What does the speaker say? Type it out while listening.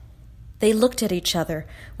They looked at each other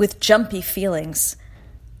with jumpy feelings,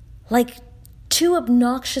 like two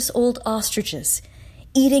obnoxious old ostriches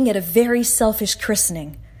eating at a very selfish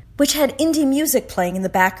christening, which had indie music playing in the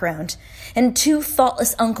background and two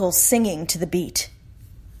thoughtless uncles singing to the beat.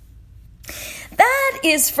 That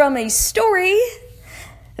is from a story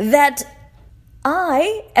that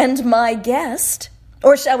I and my guest,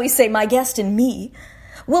 or shall we say my guest and me,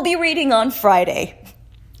 will be reading on Friday.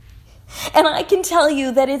 And I can tell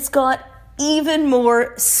you that it's got even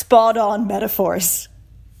more spot-on metaphors.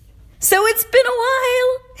 So it's been a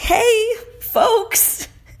while. Hey, folks,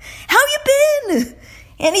 how you been?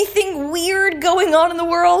 Anything weird going on in the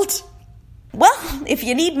world? Well, if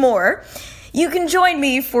you need more, you can join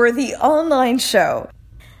me for the online show.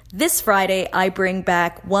 This Friday, I bring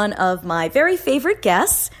back one of my very favorite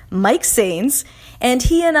guests, Mike Sains, and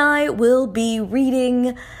he and I will be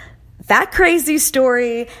reading that crazy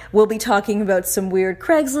story. We'll be talking about some weird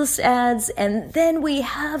Craigslost ads, and then we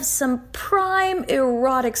have some prime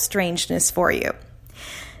erotic strangeness for you.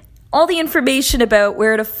 All the information about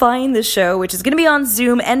where to find the show, which is going to be on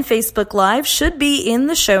Zoom and Facebook Live, should be in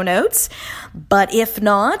the show notes. But if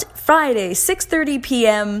not, Friday, 6:30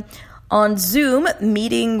 p.m. on Zoom,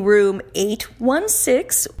 meeting room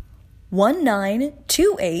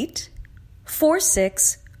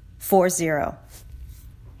 816-1928-4640.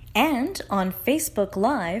 And on Facebook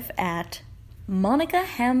Live at Monica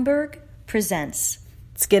Hamburg Presents.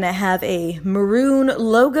 It's going to have a maroon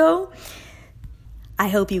logo. I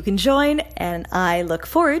hope you can join, and I look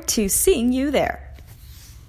forward to seeing you there.